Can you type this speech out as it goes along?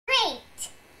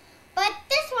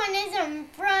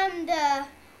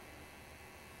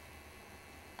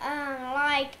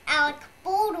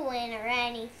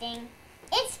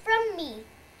me.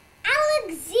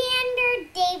 Alexander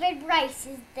David Rice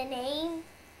is the name.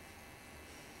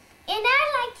 And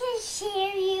I'd like to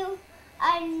share you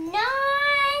a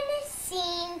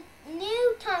non-seen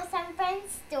new Thomas and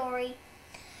Friends story,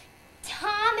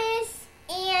 Thomas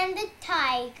and the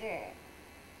Tiger.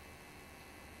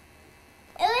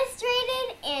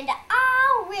 Illustrated and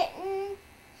all written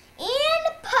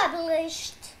and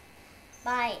published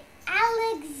by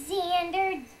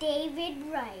Alexander David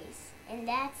Rice. And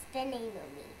that's the name of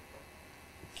me.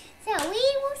 So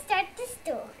we will start the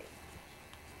story.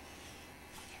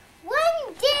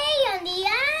 One day on the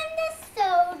end of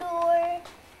Sodor,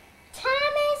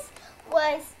 Thomas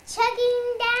was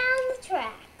chugging down the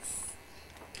tracks.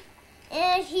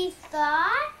 And he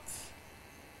thought,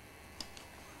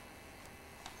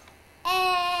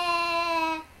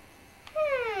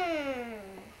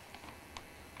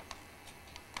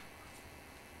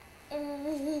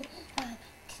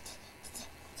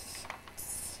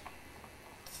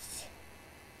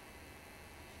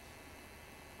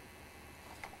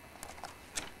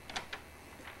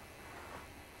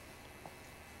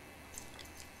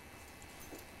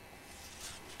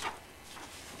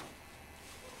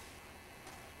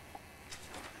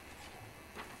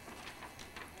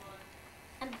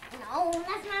 no,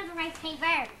 that's not the right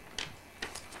paper.